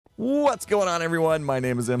What's going on, everyone? My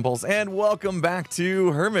name is Impulse, and welcome back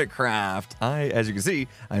to Hermitcraft. As you can see,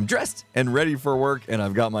 I'm dressed and ready for work, and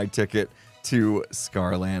I've got my ticket to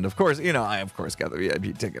Scarland. Of course, I got the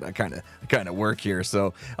VIP ticket. I kind of work here,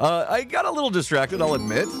 so I got a little distracted, I'll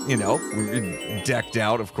admit. Decked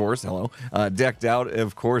out, of course. Hello. Decked out,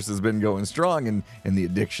 of course, has been going strong, and the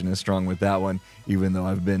addiction is strong with that one, even though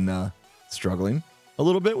I've been struggling a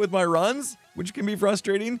little bit with my runs, which can be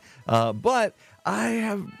frustrating, but I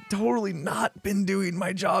have totally not been doing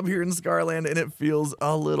my job here in Scarland, and it feels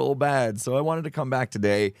a little bad. So I wanted to come back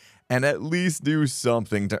today and at least do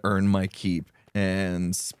something to earn my keep.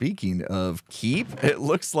 And speaking of keep, it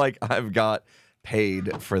looks like I've got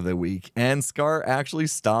paid for the week. And Scar actually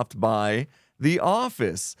stopped by the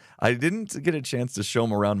office. I didn't get a chance to show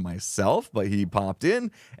him around myself, but he popped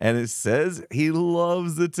in, and it says he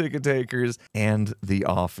loves the ticket takers and the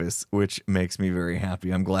office, which makes me very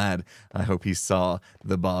happy. I'm glad. I hope he saw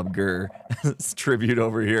the Bob Gurr tribute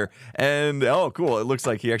over here. And oh, cool. It looks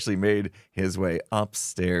like he actually made his way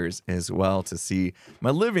upstairs as well to see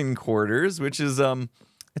my living quarters, which is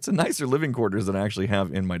it's a nicer living quarters than I actually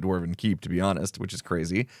have in my Dwarven Keep, to be honest, which is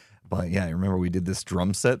crazy. But yeah, I remember we did this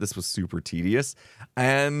drum set. This was super tedious.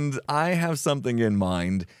 And I have something in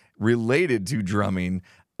mind related to drumming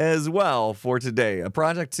as well for today. A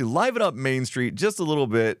project to liven up Main Street just a little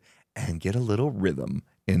bit and get a little rhythm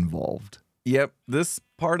involved. Yep, this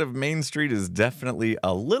part of Main Street is definitely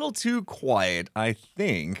a little too quiet. I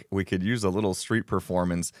think we could use a little street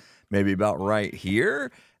performance maybe about right here.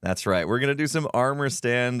 That's right. We're going to do some armor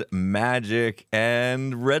stand magic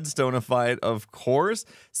and redstoneify it, of course.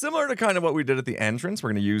 Similar to kind of what we did at the entrance. We're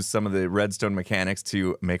going to use some of the redstone mechanics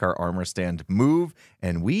to make our armor stand move.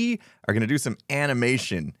 And we are going to do some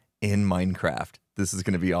animation in Minecraft. This is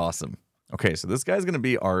going to be awesome. Okay, so this guy's going to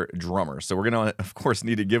be our drummer. So we're going to, of course,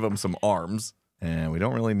 need to give him some arms. And we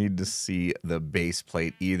don't really need to see the base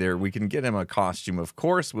plate either. We can get him a costume, of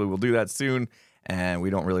course. We will do that soon. And we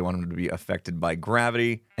don't really want him to be affected by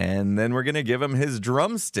gravity. And then we're going to give him his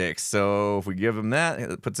drumsticks. So if we give him that,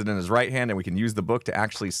 it puts it in his right hand, and we can use the book to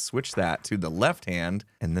actually switch that to the left hand.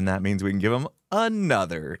 And then that means we can give him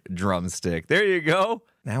another drumstick. There you go.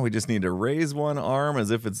 Now we just need to raise one arm as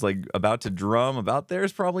if it's like about to drum. About there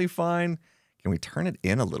is probably fine. Can we turn it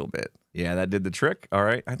in a little bit? Yeah, that did the trick. All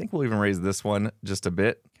right. I think we'll even raise this one just a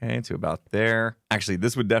bit. Okay, to about there. Actually,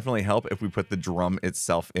 this would definitely help if we put the drum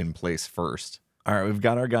itself in place first. All right, we've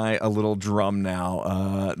got our guy a little drum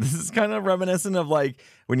now. This is kind of reminiscent of like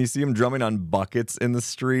when you see him drumming on buckets in the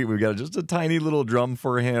street. We've got just a tiny little drum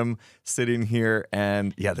for him sitting here.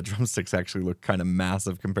 And yeah, the drumsticks actually look kind of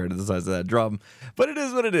massive compared to the size of that drum. But it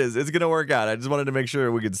is what it is. It's going to work out. I just wanted to make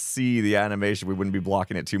sure we could see the animation. We wouldn't be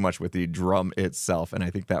blocking it too much with the drum itself. And I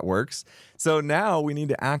think that works. So now we need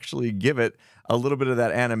to actually give it a little bit of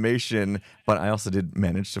that animation. But I also did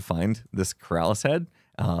manage to find this Corrales head.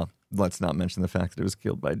 Let's not mention the fact that it was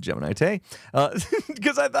killed by Gemini Tay,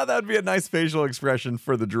 because I thought that would be a nice facial expression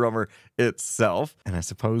for the drummer itself. And I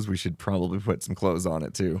suppose we should probably put some clothes on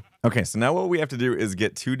it too. Okay, so now what we have to do is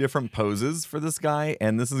get two different poses for this guy.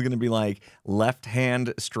 And this is going to be like left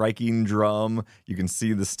hand striking drum. You can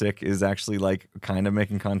see the stick is actually like kind of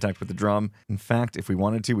making contact with the drum. In fact, if we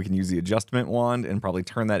wanted to, we can use the adjustment wand and probably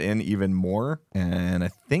turn that in even more. And I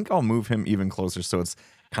think I'll move him even closer so it's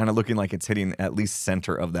kind of looking like it's hitting at least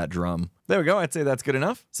center of that drum. There we go. I'd say that's good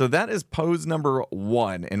enough. So that is pose number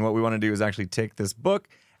 1. And what we want to do is actually take this book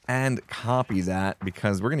and copy that,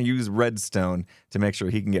 because we're going to use redstone to make sure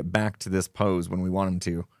he can get back to this pose when we want him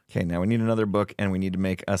to. Okay, now we need another book, and we need to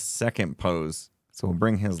make a second pose. So we'll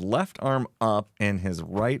bring his left arm up and his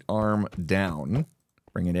right arm down.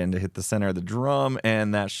 Bring it in to hit the center of the drum,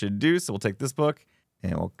 and that should do. So we'll take this book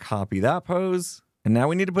and we'll copy that pose. And now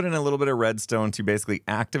we need to put in a little bit of redstone to basically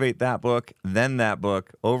activate that book, then that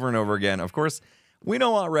book, over and over again. Of course, we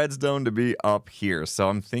don't want redstone to be up here, so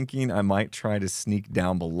I'm thinking I might try to sneak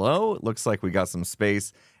down below. It looks like we got some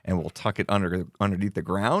space, and we'll tuck it underneath the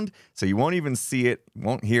ground, so you won't even see it,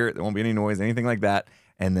 won't hear it, there won't be any noise, anything like that,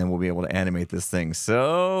 and then we'll be able to animate this thing.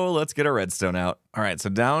 So let's get our redstone out. All right, so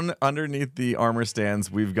down underneath the armor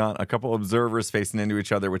stands, we've got a couple observers facing into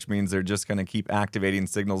each other, which means they're just going to keep activating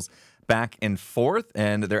signals back and forth,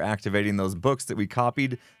 and they're activating those books that we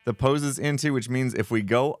copied the poses into, which means if we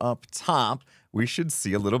go up top, we should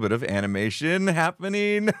see a little bit of animation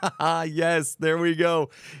happening. Yes, there we go.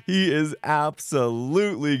 He is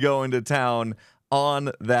absolutely going to town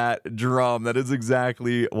on that drum. That is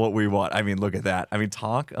exactly what we want. I mean, look at that. I mean,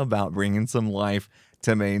 talk about bringing some life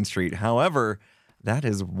to Main Street. However, that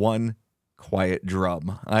is one quiet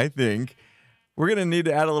drum. I think we're going to need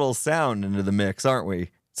to add a little sound into the mix, aren't we?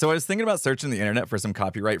 So I was thinking about searching the internet for some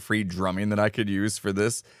copyright-free drumming that I could use for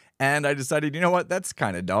this, and I decided, you know what, that's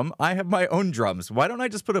kind of dumb. I have my own drums. Why don't I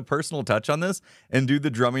just put a personal touch on this and do the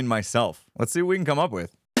drumming myself? Let's see what we can come up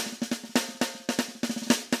with.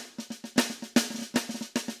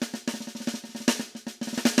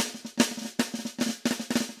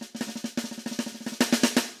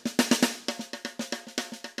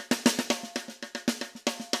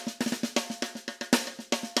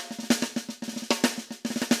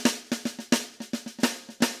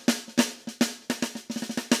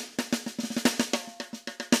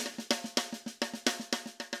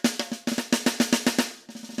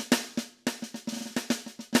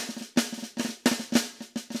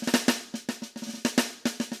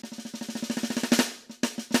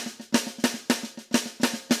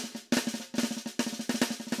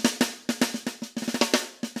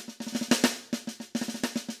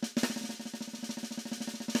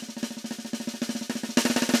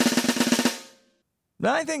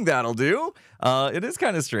 I think that'll do. It is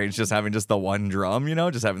kind of strange just having just the one drum, you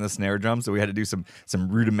know, just having the snare drum. So we had to do some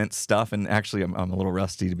rudiment stuff. And actually, I'm a little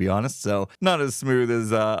rusty, to be honest. So not as smooth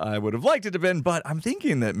as I would have liked it to have been. But I'm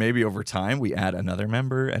thinking that maybe over time we add another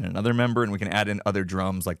member, and we can add in other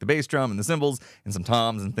drums like the bass drum and the cymbals and some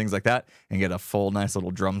toms and things like that and get a full nice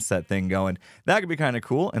little drum set thing going. That could be kind of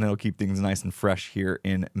cool, and it'll keep things nice and fresh here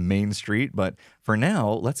in Main Street. But for now,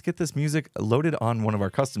 let's get this music loaded on one of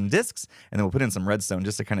our custom discs, and then we'll put in some redstone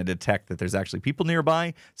just to kind of detect that there's actually people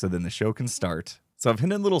nearby, so then the show can start. So I've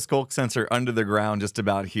hidden a little skulk sensor under the ground just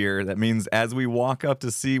about here. That means as we walk up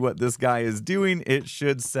to see what this guy is doing, it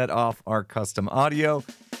should set off our custom audio.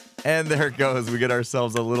 And there it goes. We get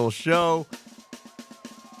ourselves a little show.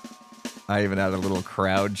 I even had a little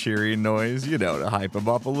crowd cheering noise, you know, to hype him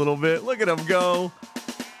up a little bit. Look at him go.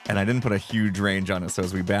 And I didn't put a huge range on it, so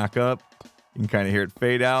as we back up, you can kind of hear it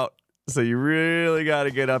fade out. So you really got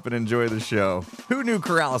to get up and enjoy the show. Who knew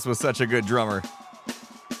Corrales was such a good drummer?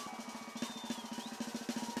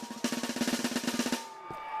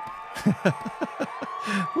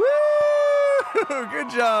 Woo! Good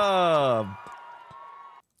job.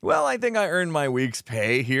 Well, I think I earned my week's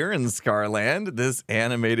pay here in Scarland. This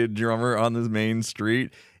animated drummer on this main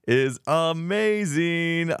street is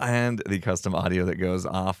amazing, and the custom audio that goes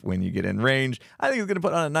off when you get in range, I think it's going to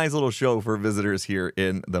put on a nice little show for visitors here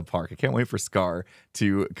in the park. I can't wait for Scar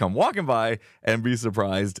to come walking by and be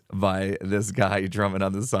surprised by this guy drumming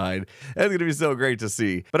on the side. It's going to be so great to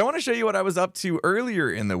see. But I want to show you what I was up to earlier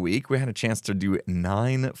in the week. We had a chance to do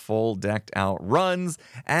 9 full decked out runs,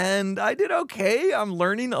 and I did okay. I'm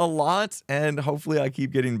learning a lot, and hopefully I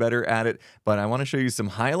keep getting better at it. But I want to show you some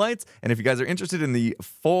highlights, and if you guys are interested in the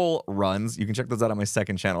full runs, you can check those out on my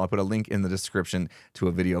second channel. I'll put a link in the description to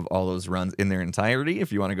a video of all those runs in their entirety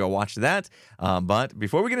if you want to go watch that. But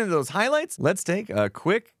before we get into those highlights, let's take a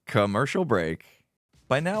quick commercial break.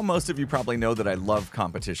 By now, most of you probably know that I love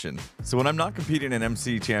competition. So when I'm not competing in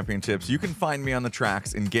MC championships, you can find me on the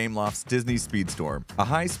tracks in Gameloft's Disney Speedstorm, a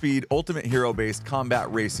high-speed, ultimate hero-based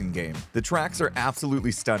combat racing game. The tracks are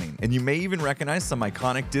absolutely stunning, and you may even recognize some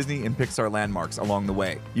iconic Disney and Pixar landmarks along the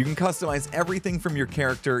way. You can customize everything from your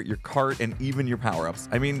character, your cart, and even your power-ups.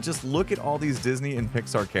 I mean, just look at all these Disney and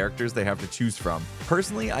Pixar characters they have to choose from.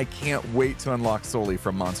 Personally, I can't wait to unlock Sully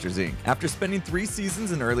from Monsters, Inc. After spending 3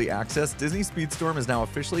 seasons in early access, Disney Speedstorm is now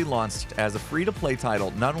officially launched as a free-to-play title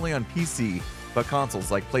not only on PC, but consoles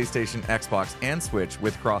like PlayStation, Xbox, and Switch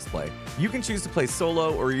with crossplay. You can choose to play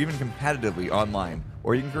solo or even competitively online,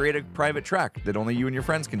 or you can create a private track that only you and your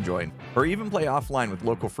friends can join, or even play offline with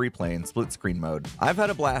local free play in split screen mode. I've had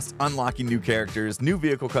a blast unlocking new characters, new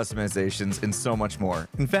vehicle customizations, and so much more.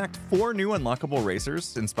 In fact, 4 new unlockable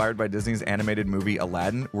racers inspired by Disney's animated movie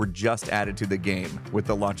Aladdin were just added to the game with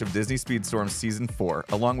the launch of Disney Speedstorm Season 4,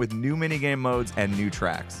 along with new minigame modes and new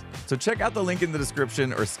tracks. So check out the link in the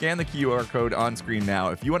description or scan the QR code on screen now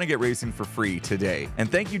if you want to get racing for free today.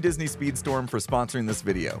 And thank you Disney Speedstorm for sponsoring this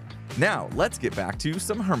video. Now, let's get back to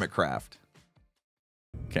some Hermitcraft.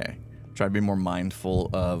 Okay, try to be more mindful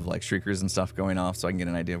of like shriekers and stuff going off so I can get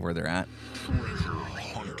an idea of where they're at. Treasure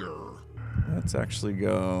hunter. Let's actually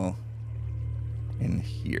go in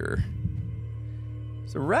here.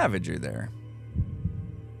 There's a Ravager there.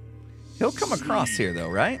 He'll come across here though,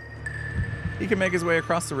 right? He can make his way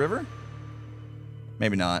across the river?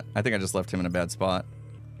 Maybe not. I think I just left him in a bad spot.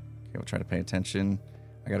 Okay, we'll try to pay attention.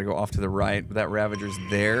 I gotta go off to the right, but that Ravager's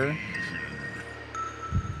there.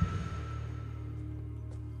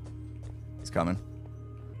 He's coming.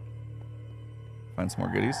 Find some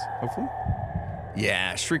more goodies, hopefully.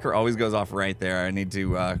 Yeah, Shrieker always goes off right there. I need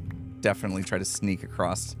to definitely try to sneak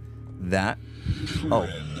across that. Oh.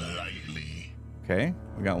 Okay,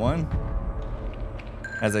 we got one.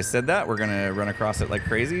 As I said that, we're going to run across it like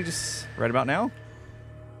crazy just right about now.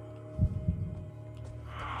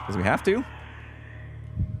 Because we have to.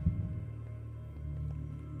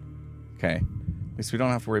 Okay. At least we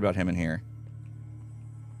don't have to worry about him in here.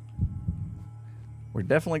 We're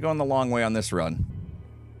definitely going the long way on this run.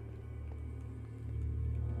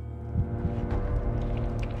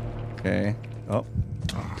 Okay. Oh.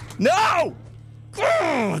 No!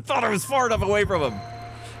 I thought I was far enough away from him.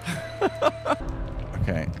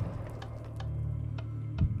 Okay.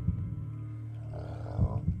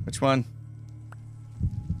 Which one?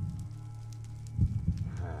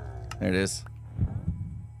 There it is.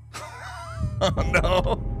 Oh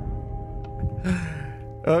no.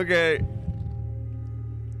 Okay.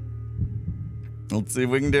 Let's see if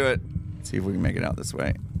we can do it. Let's see if we can make it out this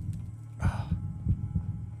way.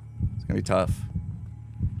 It's gonna be tough.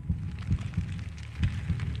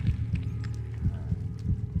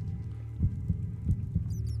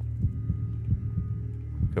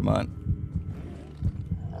 Come on.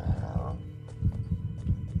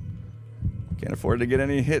 Can't afford to get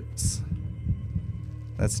any hits.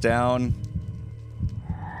 That's down.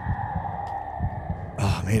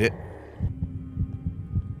 Oh, made it.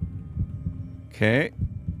 Okay.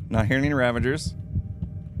 Not hearing any Ravagers.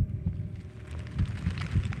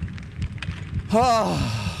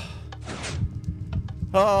 Oh.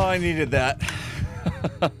 Oh, I needed that.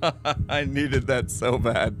 I needed that so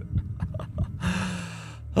bad.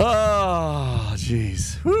 Oh,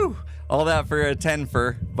 jeez. Whew. All that for a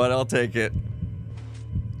 10-fer, but I'll take it.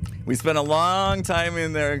 We spent a long time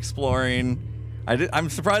in there exploring. I'm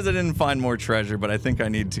surprised I didn't find more treasure, but I think I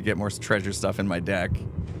need to get more treasure stuff in my deck.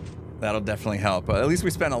 That'll definitely help. But at least we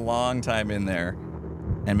spent a long time in there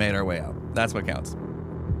and made our way out. That's what counts.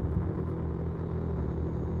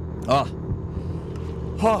 Oh.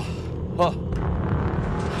 Oh. Oh.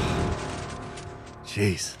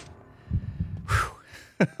 Jeez.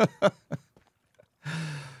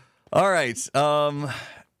 All right.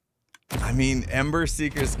 I mean, Ember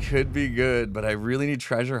Seekers could be good, but I really need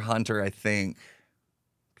Treasure Hunter, I think,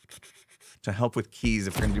 to help with keys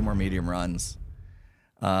if we're going to do more medium runs.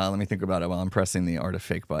 Let me think about it while I'm pressing the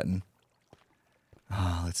Artifact button.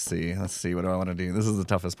 Oh, let's see. Let's see. What do I want to do? This is the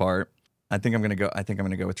toughest part. I think I'm going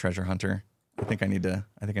to go with Treasure Hunter. I think I need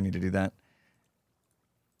to do that.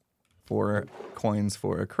 4 coins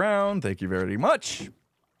for a crown. Thank you very much.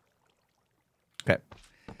 Okay.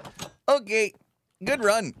 Okay. Good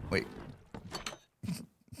run. Wait.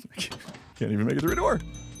 Can't even make it through a door.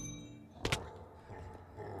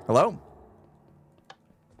 Hello?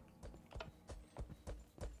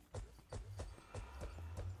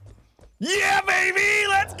 Yeah, baby!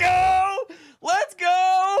 Let's go! Let's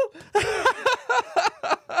go!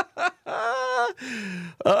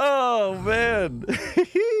 Oh, man.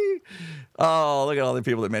 Oh, look at all the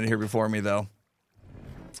people that made it here before me, though.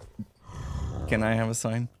 Can I have a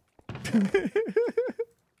sign?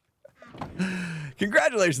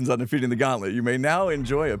 Congratulations on defeating the gauntlet. You may now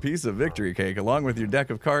enjoy a piece of victory cake. Along with your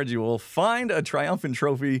deck of cards, you will find a triumphant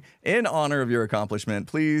trophy in honor of your accomplishment.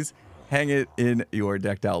 Please hang it in your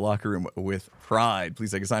decked out locker room with pride.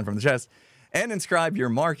 Please take a sign from the chest and inscribe your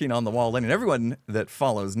marking on the wall, letting everyone that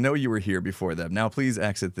follows know you were here before them. Now please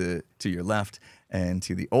exit to your left and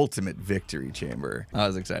to the ultimate victory chamber. I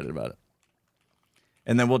was excited about it.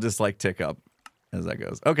 And then we'll just like tick up as that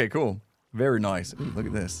goes. Okay, cool. Very nice. Ooh, look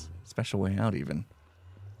at this. Special way out even.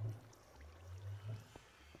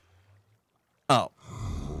 Oh.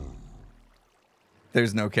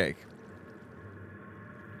 There's no cake.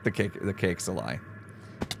 The cake's a lie.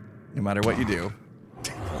 No matter what you do,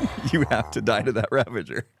 you have to die to that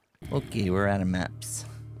Ravager. Okay, we're out of maps.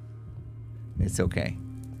 It's okay.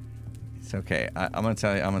 It's okay. I'm gonna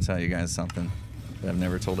tell you guys something that I've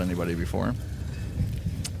never told anybody before.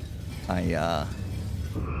 I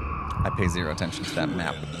pay 0 attention to that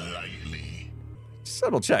map. Just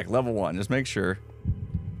double check, level 1, just make sure.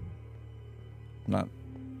 Not.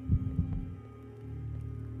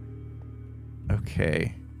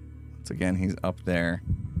 Okay. Once again, he's up there.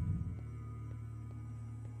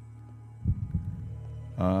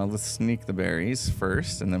 Let's sneak the berries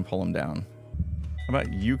first and then pull them down. How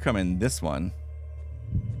about you come in this one?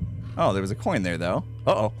 Oh, there was a coin there, though.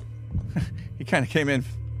 Uh-oh. He kind of came in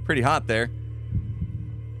pretty hot there.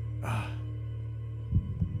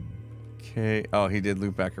 Okay. Oh, he did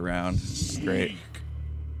loop back around. Great.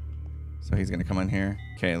 So he's going to come in here.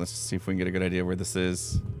 Okay, let's see if we can get a good idea where this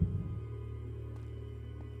is.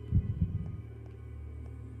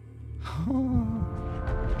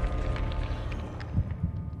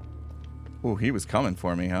 Oh, he was coming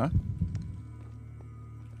for me, huh?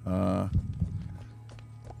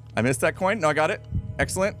 I missed that coin. No, I got it.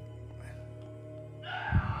 Excellent.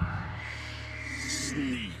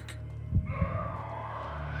 Sneak.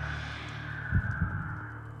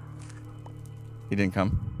 He didn't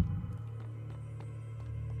come.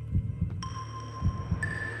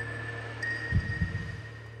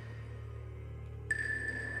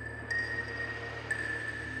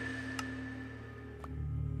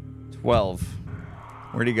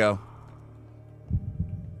 Where'd he go?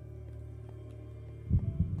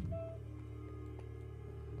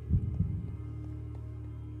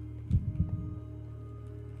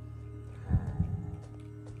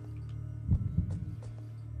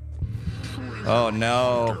 Oh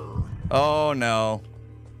no. Oh no.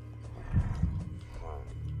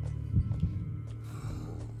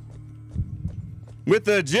 With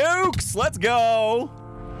the jukes, let's go.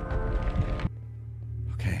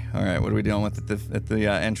 Okay, all right, what are we dealing with at the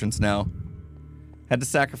entrance now? Had to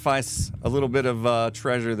sacrifice a little bit of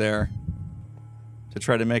treasure there to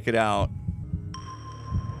try to make it out.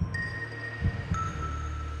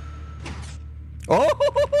 Oh,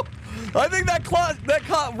 I think that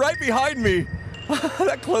caught right behind me.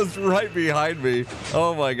 That closed right behind me.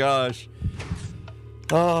 Oh my gosh.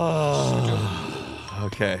 Oh,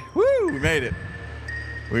 okay. Woo, we made it.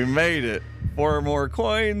 We made it. 4 more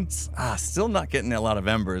coins. Still not getting a lot of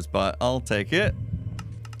embers, but I'll take it.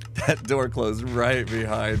 That door closed right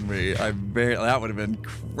behind me. That would have been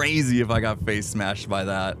crazy if I got face smashed by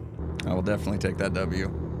that. I will definitely take that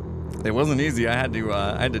W. It wasn't easy. I had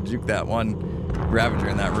to juke that one Ravager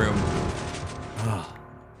in that room.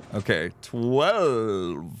 Okay,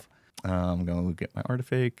 12. I'm gonna get my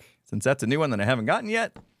artifact. Since that's a new one that I haven't gotten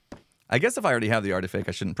yet, I guess if I already have the artifact,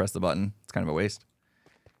 I shouldn't press the button. It's kind of a waste.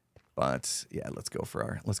 But yeah, let's go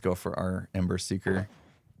for our Ember Seeker.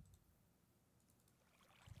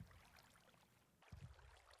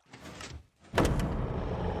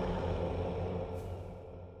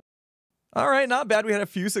 All right, not bad. We had a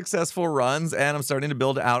few successful runs, and I'm starting to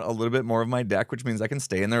build out a little bit more of my deck, which means I can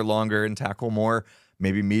stay in there longer and tackle more,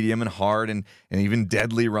 maybe medium and hard and even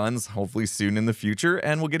deadly runs, hopefully soon in the future.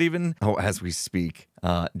 And we'll get even, as we speak,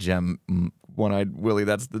 Gem One-Eyed Willy,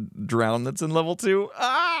 that's the drown that's in level 2.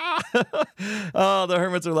 Oh, the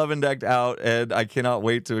Hermits are 11 decked out, and I cannot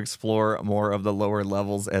wait to explore more of the lower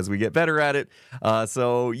levels as we get better at it.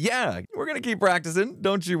 So yeah, we're going to keep practicing,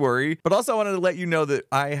 don't you worry. But also I wanted to let you know that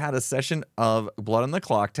I had a session of Blood on the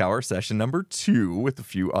Clocktower, session number 2, with a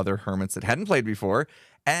few other Hermits that hadn't played before.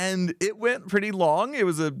 And it went pretty long. It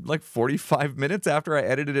was like 45 minutes after I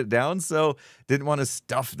edited it down, so didn't want to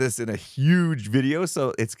stuff this in a huge video,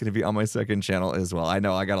 so it's going to be on my second channel as well. I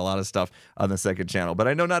know I got a lot of stuff on the second channel, but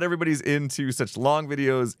I know not everybody's into such long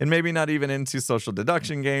videos, and maybe not even into social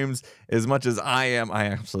deduction games as much as I am. I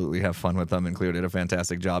absolutely have fun with them, and Cleo did a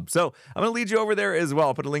fantastic job. So I'm going to lead you over there as well.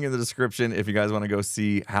 I'll put a link in the description if you guys want to go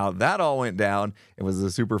see how that all went down. It was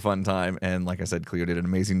a super fun time, and like I said, Cleo did an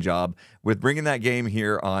amazing job with bringing that game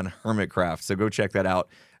here on Hermitcraft. So go check that out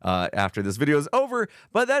after this video is over.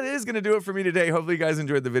 But that is going to do it for me today. Hopefully you guys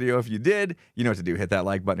enjoyed the video. If you did, you know what to do. Hit that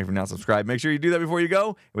like button if you're not subscribed. Make sure you do that before you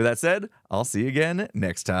go. With that said, I'll see you again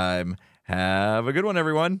next time. Have a good one,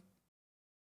 everyone.